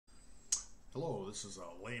Hello, this is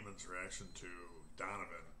a layman's reaction to Donovan.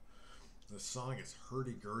 This song is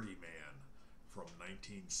Hurdy Gurdy Man from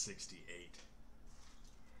 1968.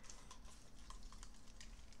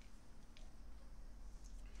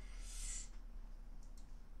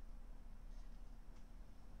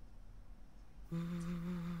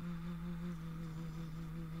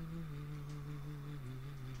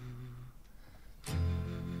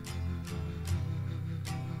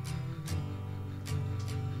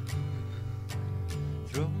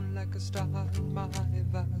 Thrown like a star in my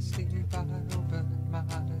vast sleep, I opened my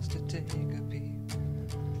eyes to take a peep,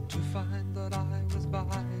 to find that I was by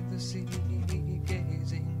the sea,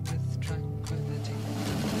 gazing with tranquility.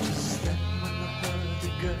 Just then when the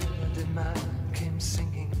hurdy-gurdy man came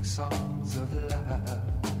singing songs of love.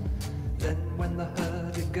 Then when the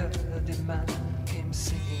hurdy-gurdy man came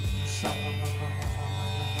singing songs of love.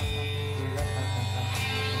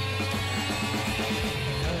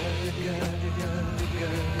 Hurdy-gurdy, hurdy-gurdy,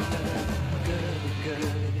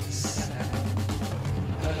 hurdy-gurdy, sang.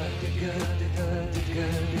 Hurdy-gurdy,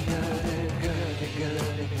 hurdy-gurdy,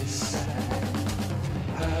 hurdy-gurdy, sang.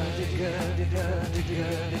 Hurdy-gurdy,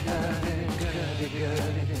 hurdy-gurdy,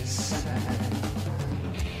 hurdy-gurdy, sang.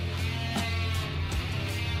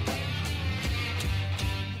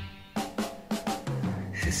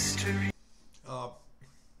 History.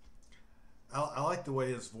 I like the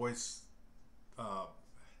way his voice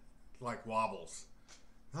like wobbles.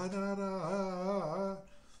 Da, da, da.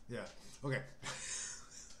 Yeah. Okay.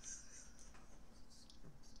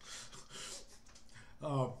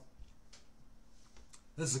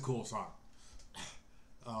 This is a cool song.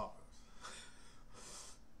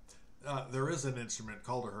 There is an instrument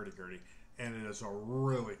called a hurdy-gurdy, and it is a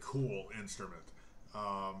really cool instrument.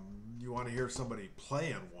 You want to hear somebody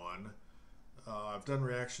playing one? I've done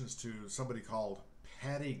reactions to somebody called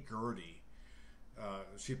Patty Gurdy.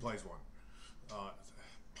 She plays one.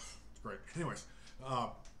 It's great. Anyways,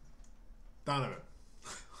 Donovan.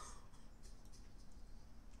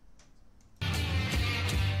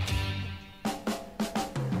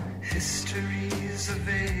 Histories of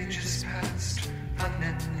ages past,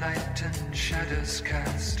 unenlightened shadows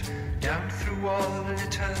cast down through all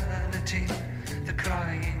eternity, the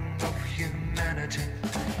crying of humanity.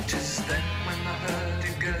 'Tis then when the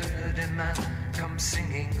hurdy-gurdy man comes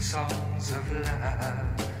singing songs of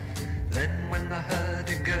love. Then when the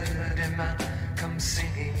hurdy-gurdy man comes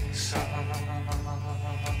singing songs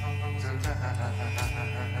of love.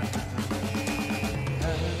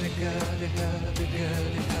 Hurdy-gurdy,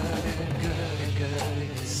 hurdy-gurdy, hurdy-gurdy,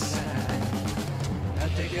 sang.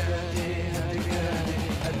 Hurdy-gurdy, hurdy-gurdy,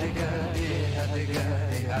 hurdy-gurdy,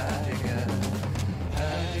 hurdy-gurdy, hurdy-gurdy.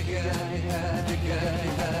 Hurdy-gurdy, hurdy-gurdy,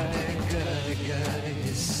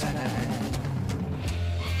 hurdy-gurdy, sang.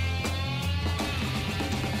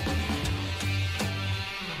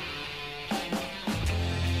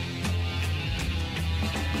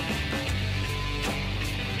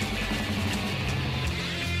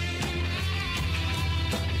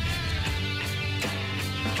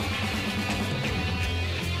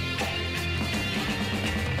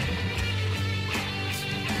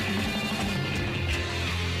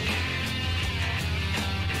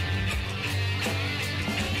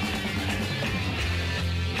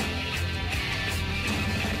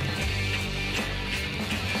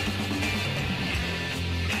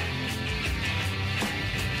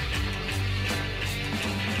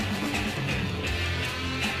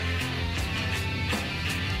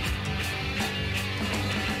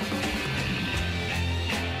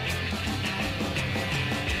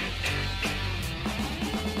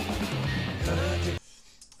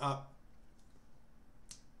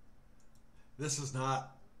 This is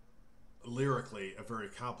not lyrically a very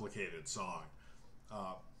complicated song.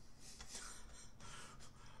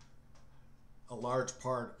 A large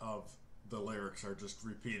part of the lyrics are just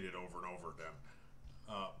repeated over and over again.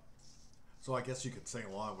 So I guess you could sing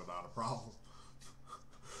along without a problem.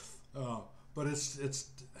 But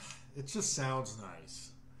it just sounds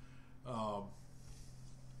nice.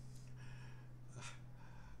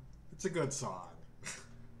 It's a good song.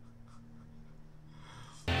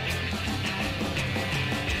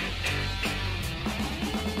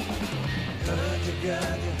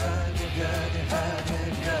 Hurdy-gurdy, hurdy-gurdy,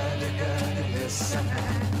 hurdy-gurdy, listen.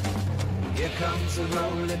 Here comes a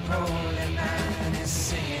roly-poly man, he's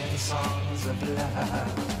singing songs of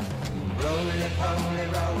love. Roly-poly,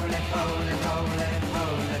 roly-poly,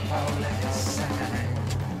 roly-poly, listen.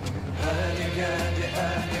 Hurdy-gurdy,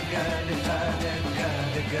 hurdy-gurdy,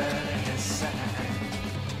 hurdy-gurdy, listen.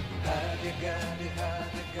 Hurdy-gurdy,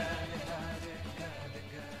 hurdy-gurdy,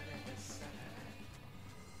 hurdy-gurdy, listen.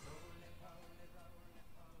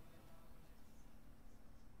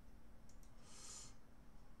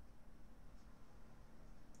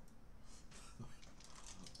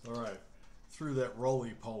 All right. Threw that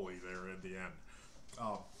roly-poly there at the end.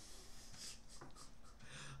 Um,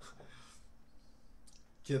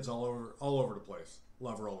 kids all over the place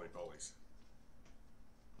love roly-polies.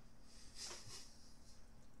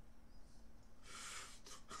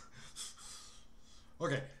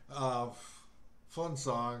 Okay. Fun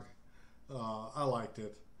song. I liked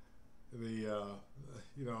it. The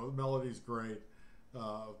melody's great.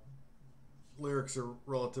 Lyrics are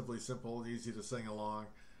relatively simple, easy to sing along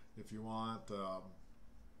if you want.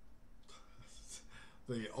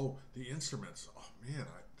 The instruments. Oh man,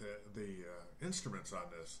 the instruments on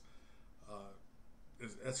this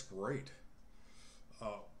that's great.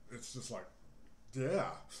 It's just like, yeah.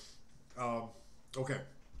 Okay.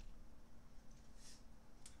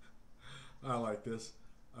 I like this.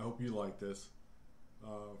 I hope you like this.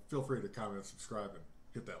 Feel free to comment, subscribe, and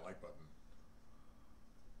hit that like button.